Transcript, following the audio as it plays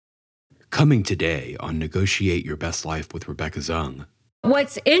coming today on Negotiate Your Best Life with Rebecca Zung.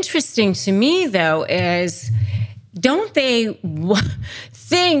 What's interesting to me, though, is don't they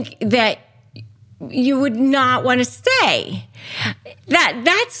think that you would not want to stay?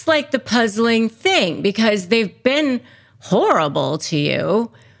 That's like the puzzling thing, because they've been horrible to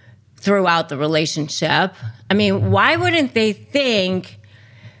you throughout the relationship. I mean, why wouldn't they think,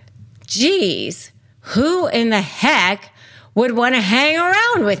 geez, who in the heck would want to hang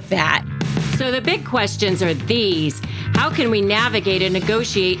around with that? So the big questions are these. How can we navigate and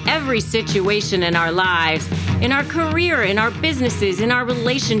negotiate every situation in our lives, in our career, in our businesses, in our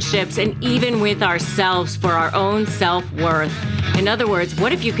relationships, and even with ourselves for our own self-worth? In other words,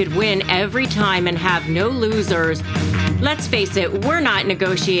 what if you could win every time and have no losers? Let's face it, we're not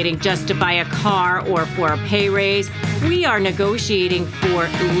negotiating just to buy a car or for a pay raise. We are negotiating for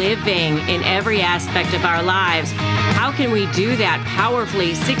living in every aspect of our lives. How can we do that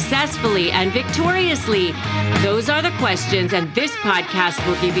powerfully, successfully, and victoriously? Those are the questions, and this podcast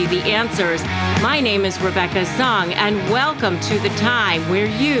will give you the answers. My name is Rebecca Zung, and welcome to the time where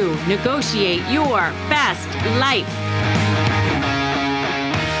you negotiate your best life.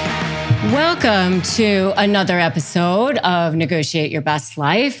 Welcome to another episode of Negotiate Your Best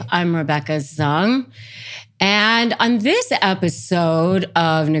Life. I'm Rebecca Zung. And on this episode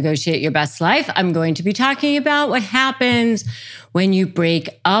of Negotiate Your Best Life, I'm going to be talking about what happens when you break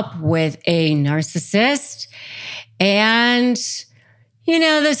up with a narcissist. And, you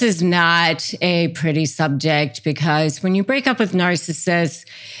know, this is not a pretty subject, because when you break up with narcissists,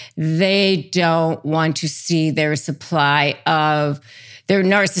 they don't want to see their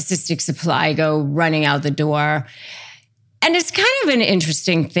narcissistic supply go running out the door. And it's kind of an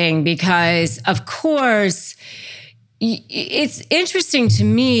interesting thing because, of course, it's interesting to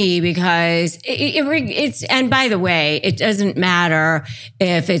me because it's, and by the way, it doesn't matter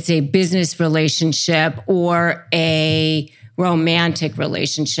if it's a business relationship or a romantic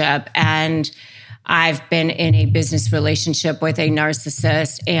relationship. And I've been in a business relationship with a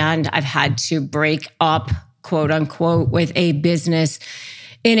narcissist, and I've had to break up, quote unquote, with a business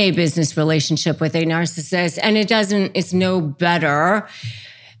relationship with a narcissist. And it's no better.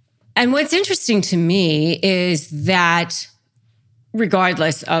 And what's interesting to me is that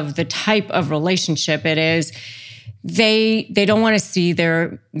regardless of the type of relationship it is, they don't want to see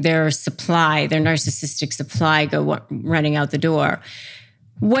their narcissistic supply go running out the door.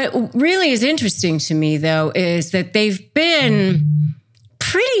 What really is interesting to me, though, is that they've been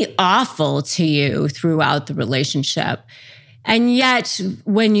pretty awful to you throughout the relationship. And yet,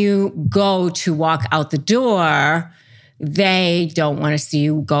 when you go to walk out the door, they don't want to see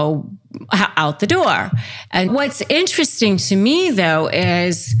you go out the door. And what's interesting to me, though,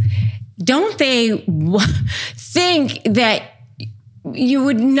 is don't they think that you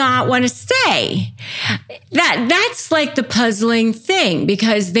would not want to stay? That's like the puzzling thing,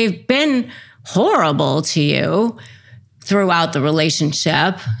 because they've been horrible to you throughout the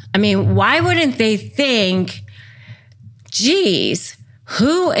relationship. I mean, why wouldn't they think, geez,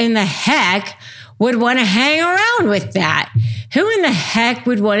 who in the heck would want to hang around with that? Who in the heck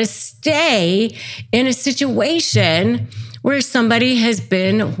would want to stay in a situation where somebody has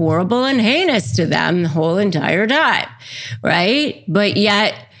been horrible and heinous to them the whole entire time, right? But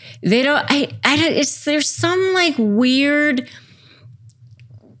yet they don't, there's some like weird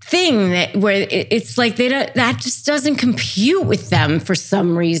thing where it's like that just doesn't compute with them for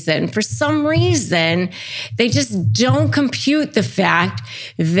some reason. For some reason, they just don't compute the fact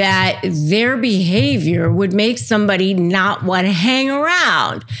that their behavior would make somebody not want to hang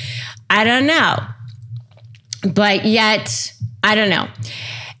around. I don't know. But yet, I don't know.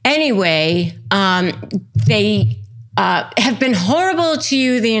 Anyway, they have been horrible to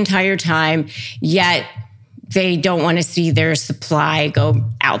you the entire time, yet they don't want to see their supply go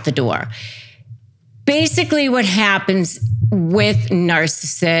out the door. Basically, what happens with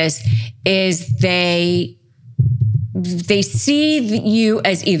narcissists is they see you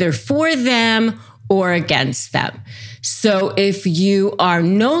as either for them or against them. So if you are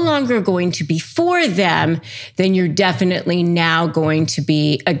no longer going to be for them, then you're definitely now going to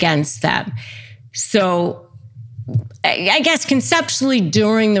be against them. So I guess conceptually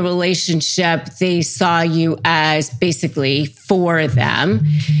during the relationship, they saw you as basically for them.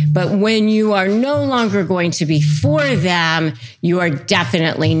 But when you are no longer going to be for them, you are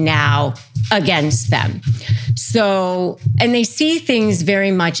definitely now against them. So, and they see things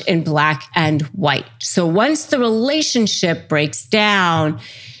very much in black and white. So once the relationship breaks down,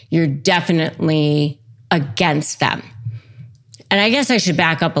 you're definitely against them. And I guess I should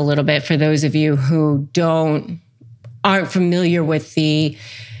back up a little bit for those of you who aren't familiar with the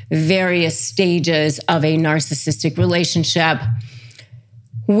various stages of a narcissistic relationship,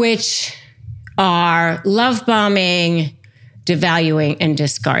 which are love bombing, devaluing, and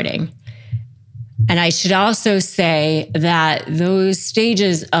discarding. And I should also say that those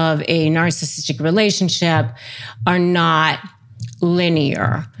stages of a narcissistic relationship are not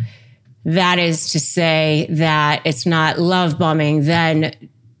linear. That is to say that it's not love bombing, then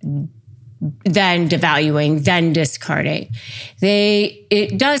devaluing, then discarding.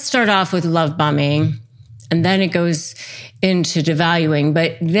 It does start off with love bombing, and then it goes into devaluing,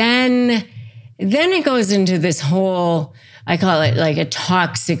 but then it goes into this whole, I call it like a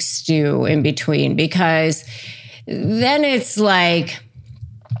toxic stew in between, because then it's like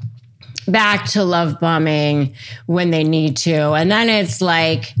back to love bombing when they need to, and then it's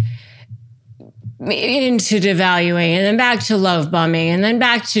like into devaluing, and then back to love bombing, and then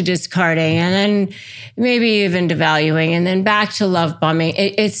back to discarding, and then maybe even devaluing, and then back to love bombing.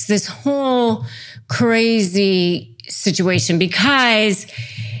 It's this whole crazy situation because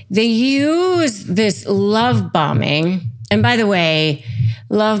they use this love bombing. And by the way,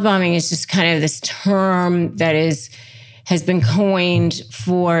 love bombing is just kind of this term that has been coined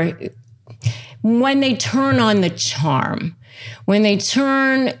for when they turn on the charm. When they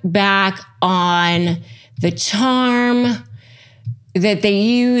turn back on the charm that they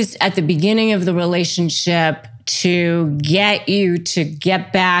used at the beginning of the relationship to get you to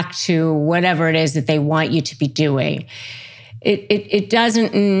get back to whatever it is that they want you to be doing. It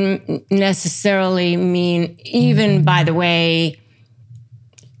doesn't necessarily mean, even by the way,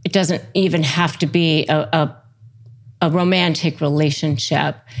 it doesn't even have to be a romantic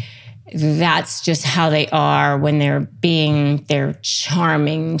relationship. That's just how they are when they're being their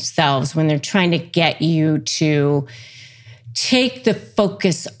charming selves, when they're trying to get you to take the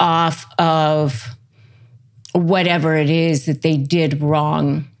focus off of whatever it is that they did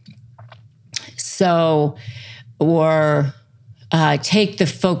wrong. So, or take the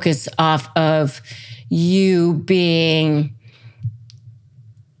focus off of you being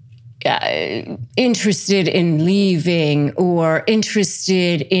interested in leaving, or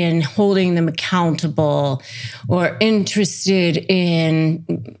interested in holding them accountable, or interested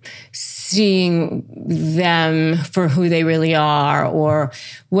in seeing them for who they really are, or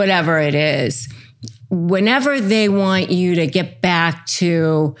whatever it is. Whenever they want you to get back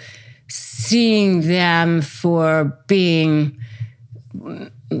to seeing them for being,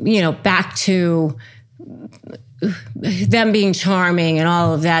 back to them being charming and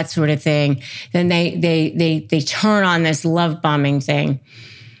all of that sort of thing, then they turn on this love bombing thing.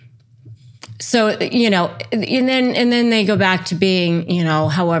 So, and then they go back to being,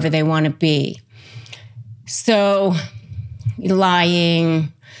 however they want to be. So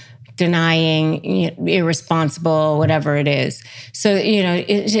lying, denying, irresponsible, whatever it is. So,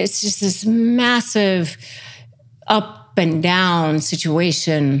 it's just this massive up and down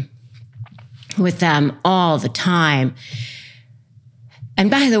situation with them all the time.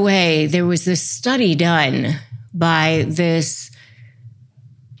 And by the way, there was this study done by this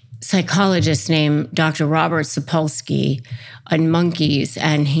psychologist named Dr. Robert Sapolsky on monkeys,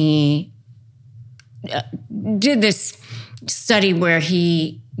 and he did this study where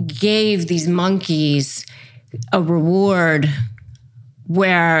he gave these monkeys a reward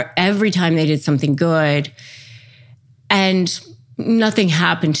where every time they did something good, and nothing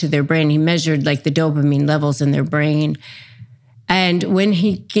happened to their brain. He measured like the dopamine levels in their brain. And when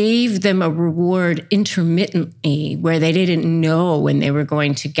he gave them a reward intermittently, where they didn't know when they were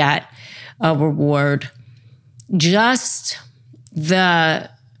going to get a reward, just the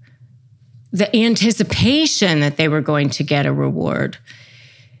anticipation that they were going to get a reward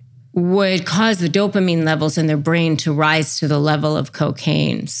would cause the dopamine levels in their brain to rise to the level of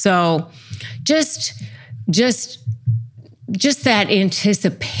cocaine. So just that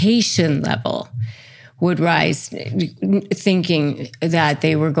anticipation level would rise, thinking that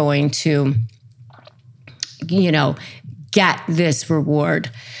they were going to, get this reward.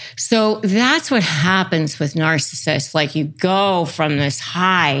 So that's what happens with narcissists. Like, you go from this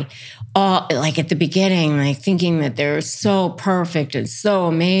high, like at the beginning, like thinking that they're so perfect and so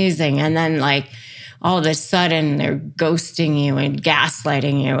amazing. And then like all of a sudden they're ghosting you and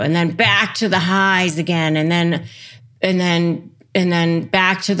gaslighting you, and then back to the highs again. And then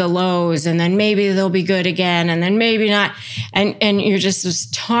back to the lows, and then maybe they'll be good again, and then maybe not. And you're just this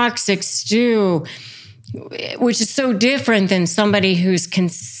toxic stew, which is so different than somebody who's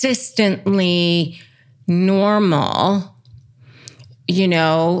consistently normal.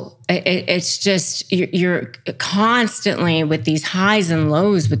 It's just, you're constantly with these highs and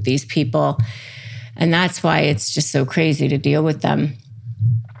lows with these people. And that's why it's just so crazy to deal with them.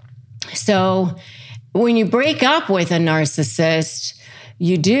 So when you break up with a narcissist,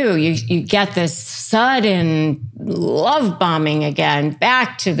 you get this sudden love bombing again,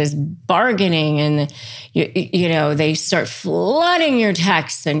 back to this bargaining, and they start flooding your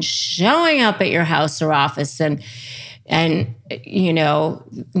texts and showing up at your house or office, and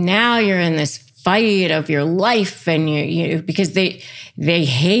now you're in this fight of your life, and because they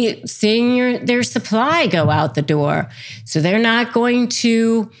hate seeing their supply go out the door, so they're not going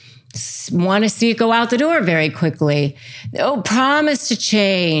to want to see it go out the door very quickly. Oh, promise to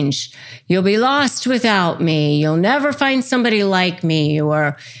change. You'll be lost without me. You'll never find somebody like me.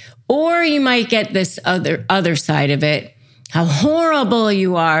 Or you might get this other side of it. How horrible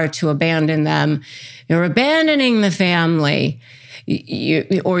you are to abandon them. You're abandoning the family.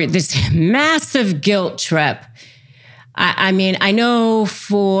 Or this massive guilt trip. I mean, I know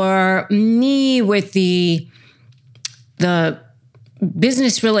for me with the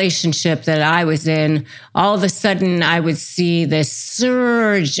business relationship that I was in, all of a sudden I would see this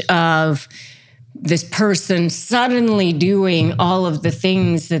surge of this person suddenly doing all of the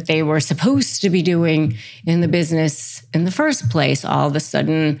things that they were supposed to be doing in the business in the first place. All of a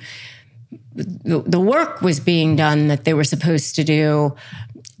sudden, the work was being done that they were supposed to do,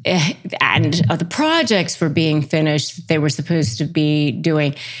 and the projects were being finished that they were supposed to be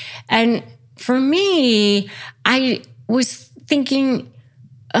doing. And for me, I was thinking,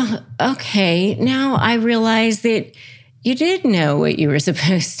 okay, now I realize that you did know what you were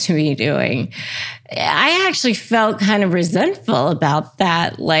supposed to be doing. I actually felt kind of resentful about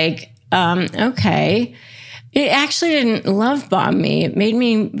that. Like, okay, it actually didn't love bomb me. It made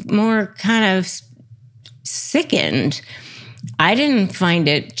me more kind of sickened. I didn't find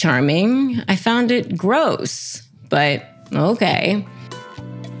it charming. I found it gross, but okay.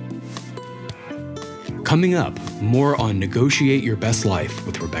 Coming up, more on Negotiate Your Best Life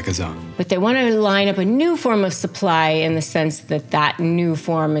with Rebecca Zahn. But they want to line up a new form of supply in the sense that new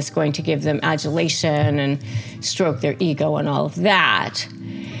form is going to give them adulation and stroke their ego and all of that.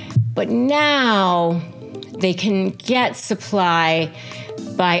 But now they can get supply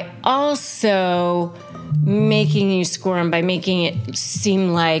by also making you squirm, by making it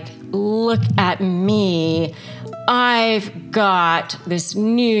seem like, look at me, I've got this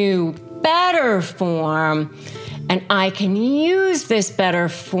new better form, and I can use this better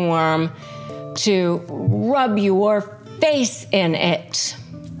form to rub your face in it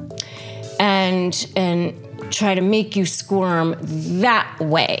and try to make you squirm that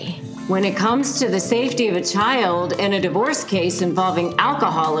way. When it comes to the safety of a child in a divorce case involving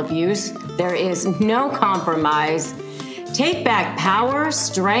alcohol abuse, there is no compromise. Take back power,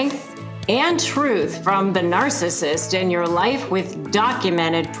 strength, and truth from the narcissist in your life with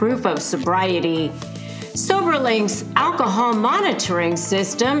documented proof of sobriety. SoberLink's alcohol monitoring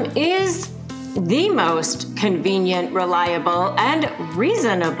system is the most convenient, reliable, and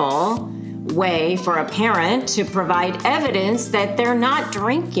reasonable way for a parent to provide evidence that they're not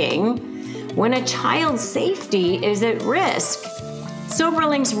drinking when a child's safety is at risk.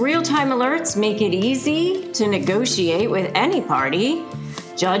 SoberLink's real-time alerts make it easy to negotiate with any party.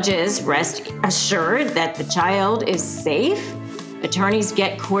 Judges rest assured that the child is safe. Attorneys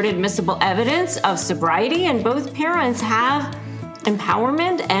get court-admissible evidence of sobriety, and both parents have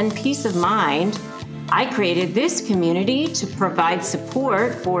empowerment and peace of mind. I created this community to provide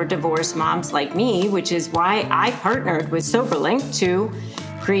support for divorced moms like me, which is why I partnered with SoberLink to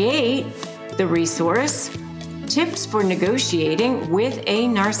create the resource, Tips for Negotiating with a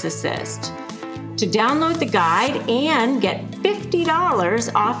Narcissist. To download the guide and get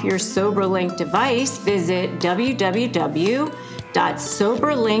 $50 off your SoberLink device, visit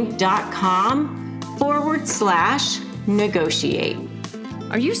www.soberlink.com/negotiate.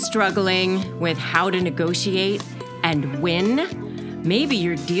 Are you struggling with how to negotiate and win? Maybe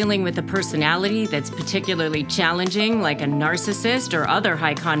you're dealing with a personality that's particularly challenging, like a narcissist or other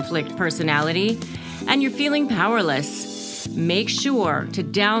high-conflict personality, and you're feeling powerless. Make sure to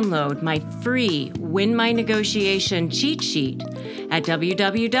download my free Win My Negotiation cheat sheet at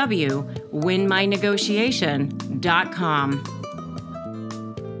www.winmynegotiation.com.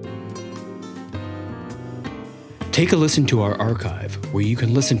 Take a listen to our archive, where you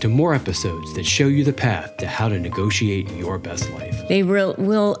can listen to more episodes that show you the path to how to negotiate your best life. They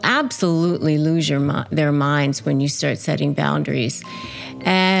will absolutely lose their minds when you start setting boundaries.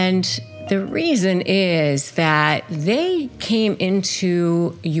 And the reason is that they came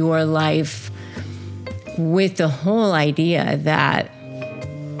into your life with the whole idea that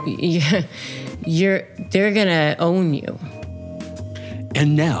they're going to own you.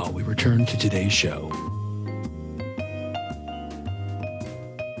 And now we return to today's show.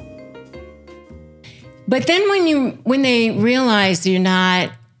 But then when they realize you're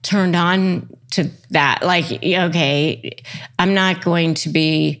not turned on to that, like, okay, I'm not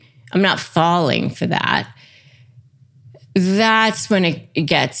falling for that. That's when it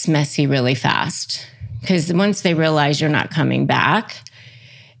gets messy really fast. Because once they realize you're not coming back,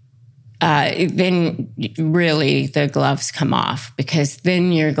 then really the gloves come off, because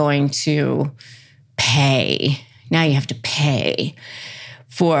then you're going to pay. Now you have to pay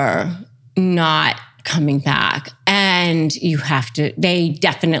for not coming back. And they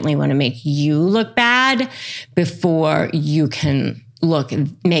definitely want to make you look bad before you can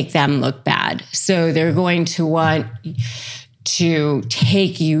make them look bad. So they're going to want to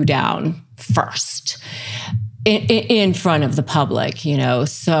take you down first in front of the public,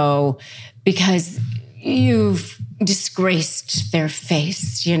 so because you've disgraced their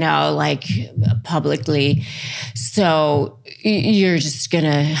face, like publicly. So you're just going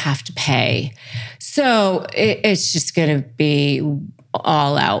to have to pay. So it's just going to be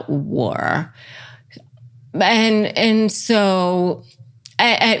all out war. And so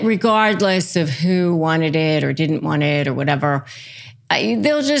regardless of who wanted it or didn't want it or whatever,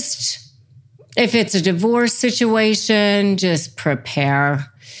 they'll just, if it's a divorce situation, just prepare.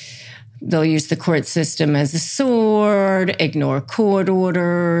 They'll use the court system as a sword, ignore court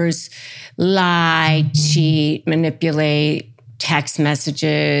orders, lie, cheat, manipulate text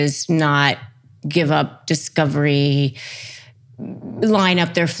messages, not give up discovery, line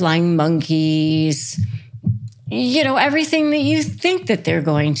up their flying monkeys. Everything that you think that they're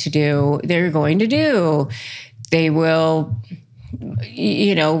going to do, they're going to do. They will,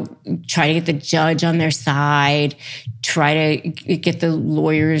 try to get the judge on their side, try to get the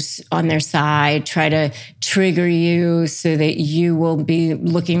lawyers on their side, try to trigger you so that you will be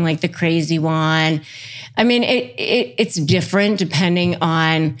looking like the crazy one. I mean, it's different depending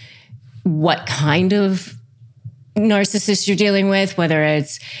on what kind of narcissist you're dealing with, whether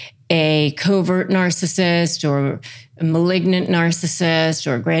it's a covert narcissist or a malignant narcissist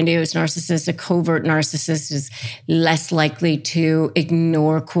or a grandiose narcissist. A covert narcissist is less likely to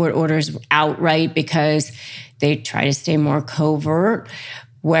ignore court orders outright because they try to stay more covert,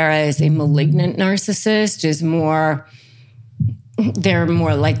 whereas a malignant narcissist is they're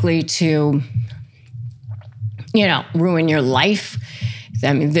more likely to, ruin your life.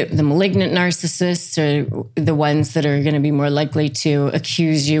 I mean, the malignant narcissists are the ones that are going to be more likely to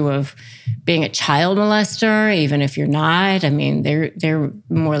accuse you of being a child molester, even if you're not. I mean, they're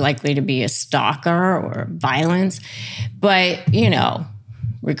more likely to be a stalker or violence. But,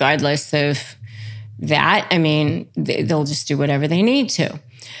 regardless of that, I mean, they'll just do whatever they need to.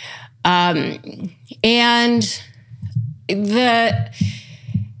 And the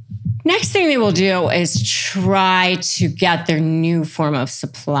next thing they will do is try to get their new form of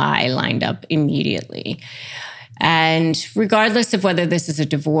supply lined up immediately. And regardless of whether this is a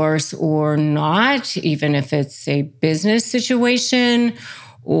divorce or not, even if it's a business situation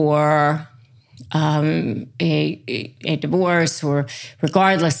or a divorce, or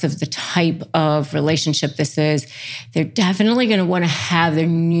regardless of the type of relationship this is, they're definitely going to want to have their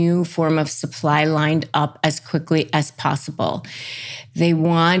new form of supply lined up as quickly as possible. They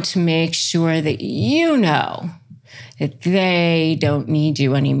want to make sure that that they don't need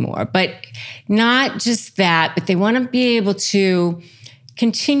you anymore. But not just that, but they want to be able to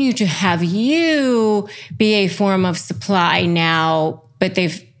continue to have you be a form of supply now, but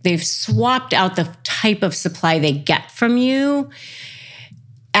they've swapped out the type of supply they get from you,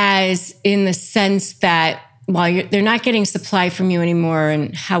 as in the sense that while they're not getting supply from you anymore,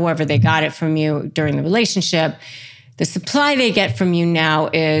 and however they got it from you during the relationship, the supply they get from you now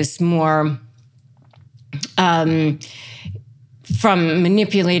is more from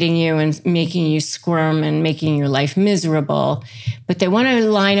manipulating you and making you squirm and making your life miserable. But they want to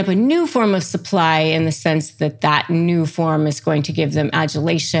line up a new form of supply in the sense that that new form is going to give them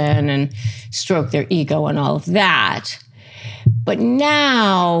adulation and stroke their ego and all of that. But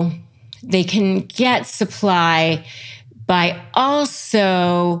now they can get supply by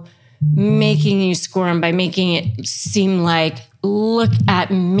also making you squirm, by making it seem like, look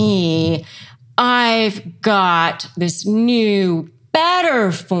at me, I've got this new,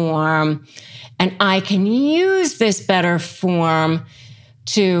 better form, and I can use this better form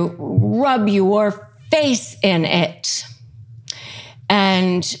to rub your face in it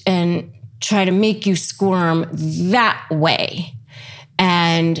and try to make you squirm that way,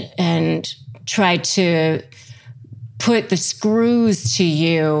 and try to put the screws to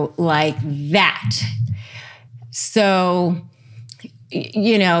you like that. So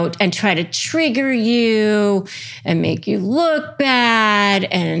and try to trigger you and make you look bad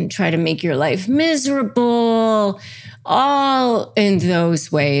and try to make your life miserable, all in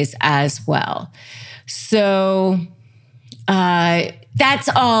those ways as well. So that's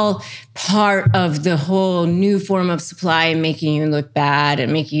all part of the whole new form of supply and making you look bad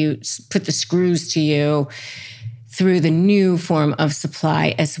and make you put the screws to you through the new form of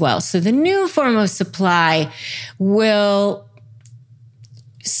supply as well. So the new form of supply will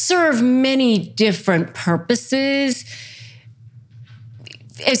serve many different purposes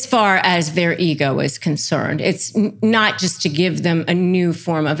as far as their ego is concerned. It's not just to give them a new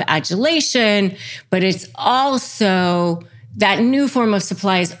form of adulation, but it's also, that new form of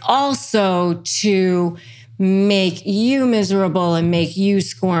supply is also to make you miserable and make you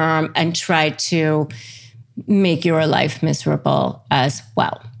squirm and try to make your life miserable as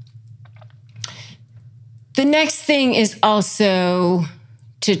well. The next thing is also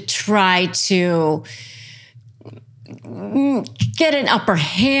to try to get an upper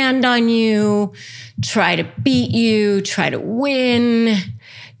hand on you, try to beat you, try to win,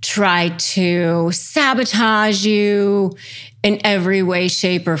 try to sabotage you in every way,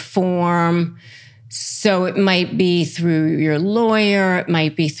 shape, or form. So it might be through your lawyer, it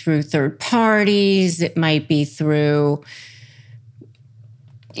might be through third parties, it might be through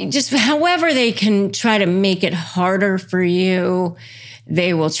just however they can try to make it harder for you.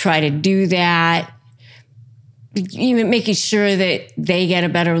 They will try to do that. Even making sure that they get a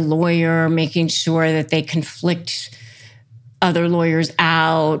better lawyer, making sure that they conflict other lawyers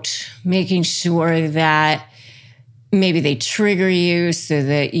out, making sure that maybe they trigger you so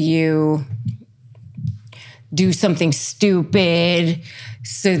that you do something stupid,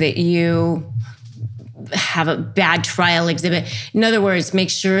 so that you have a bad trial exhibit. In other words, make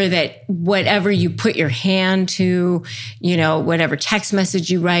sure that whatever you put your hand to, whatever text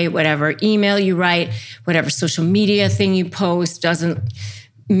message you write, whatever email you write, whatever social media thing you post doesn't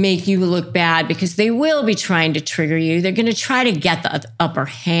make you look bad, because they will be trying to trigger you. They're going to try to get the upper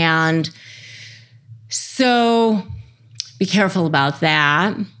hand. So be careful about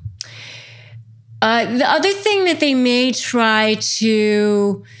that. The other thing that they may try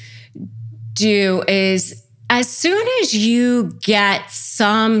to do is, as soon as you get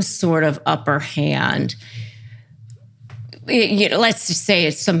some sort of upper hand, let's just say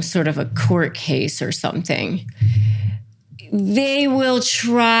it's some sort of a court case or something, they will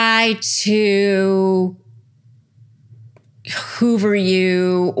try to hoover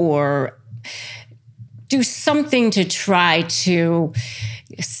you or do something to try to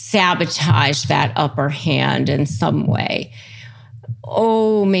sabotage that upper hand in some way.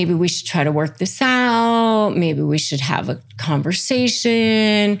 Oh, maybe we should try to work this out. Maybe we should have a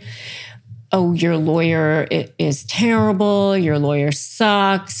conversation. Oh, your lawyer is terrible. Your lawyer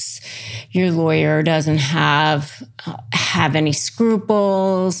sucks. Your lawyer doesn't have any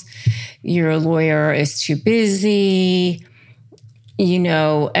scruples. Your lawyer is too busy.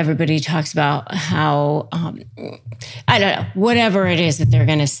 Everybody talks about how, I don't know, whatever it is that they're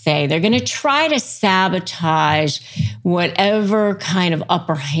going to say. They're going to try to sabotage whatever kind of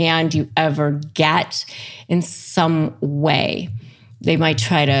upper hand you ever get in some way. They might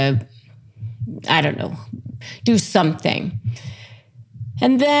try to, I don't know, do something.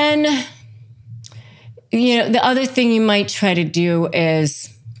 And then, the other thing you might try to do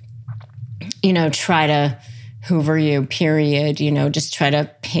is, try to hoover you, period, just try to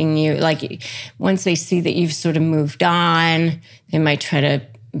ping you. Like, once they see that you've sort of moved on, they might try to,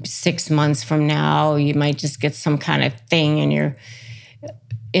 6 months from now, you might just get some kind of thing in your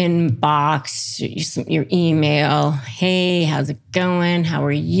inbox, your email. Hey, how's it going? How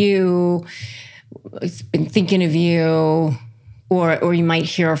are you? I've been thinking of you. Or you might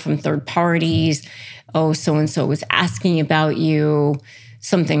hear from third parties. Oh, so-and-so was asking about you,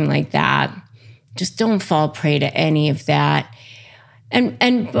 something like that. Just don't fall prey to any of that.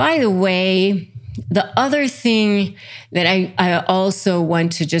 And by the way, the other thing that I also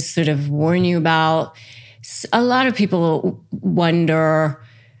want to just sort of warn you about, a lot of people wonder,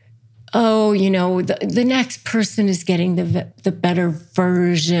 oh, the next person is getting the better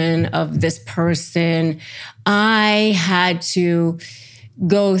version of this person. I had to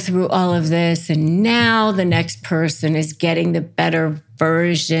go through all of this, and now the next person is getting the better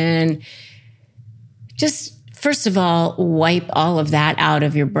version. Just, first of all, wipe all of that out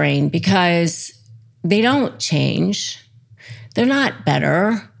of your brain, because they don't change. They're not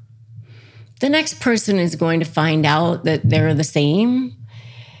better. The next person is going to find out that they're the same.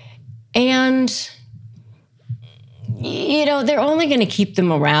 And, they're only going to keep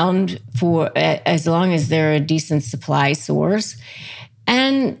them around for as long as they're a decent supply source.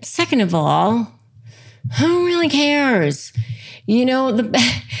 And second of all, who really cares? You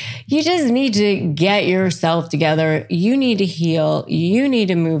just need to get yourself together. You need to heal. You need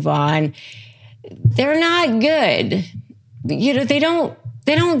to move on. They're not good. They don't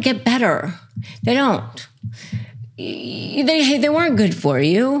get better. They don't. They weren't good for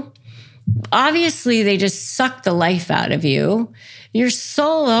you. Obviously, they just suck the life out of you. Your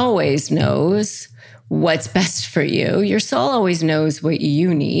soul always knows what's best for you. Your soul always knows what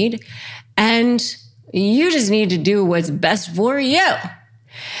you need. And you just need to do what's best for you.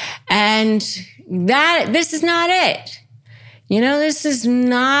 And this is not it. This is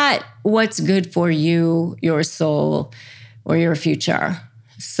not what's good for you, your soul, or your future.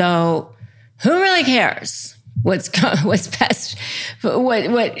 So who really cares what's best,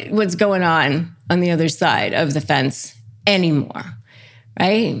 what's going on the other side of the fence anymore,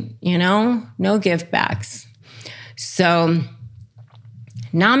 right? No give backs. So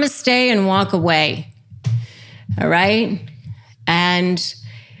namaste and walk away, all right? And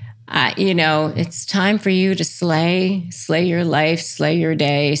it's time for you to slay your life, slay your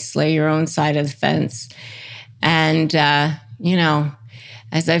day, slay your own side of the fence. And,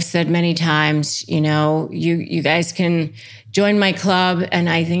 as I've said many times, you guys can join my club. And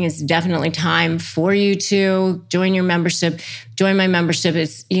I think it's definitely time for you to join your membership. Join my membership.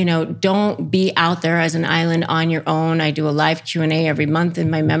 It's, don't be out there as an island on your own. I do a live Q&A every month in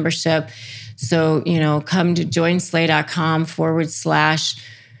my membership. So, come to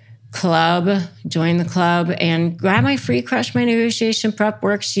joinslay.com/club, join the club, and grab my free Crush My Negotiation prep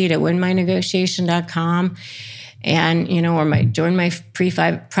worksheet at winmynegotiation.com. And, or join my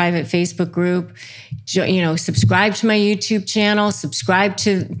private Facebook group, subscribe to my YouTube channel, subscribe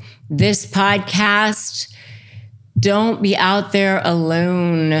to this podcast. Don't be out there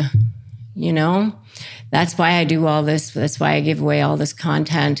alone, That's why I do all this. That's why I give away all this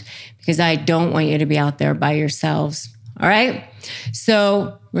content, because I don't want you to be out there by yourselves. All right.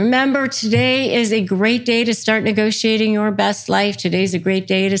 So remember, today is a great day to start negotiating your best life. Today's a great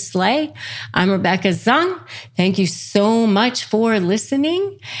day to slay. I'm Rebecca Zung. Thank you so much for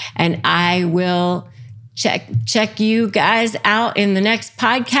listening. And I will check you guys out in the next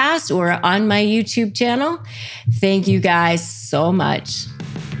podcast or on my YouTube channel. Thank you guys so much.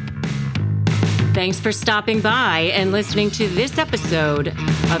 Thanks for stopping by and listening to this episode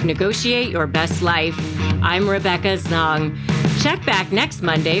of Negotiate Your Best Life. I'm Rebecca Zung. Check back next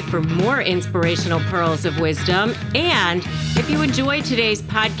Monday for more inspirational pearls of wisdom. And if you enjoyed today's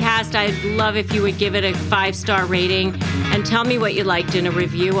podcast, I'd love if you would give it a 5-star rating and tell me what you liked in a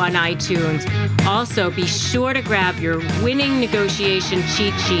review on iTunes. Also, be sure to grab your winning negotiation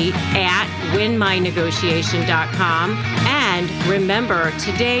cheat sheet at winmynegotiation.com. And remember,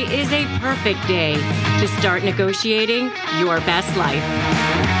 today is a perfect day to start negotiating your best life.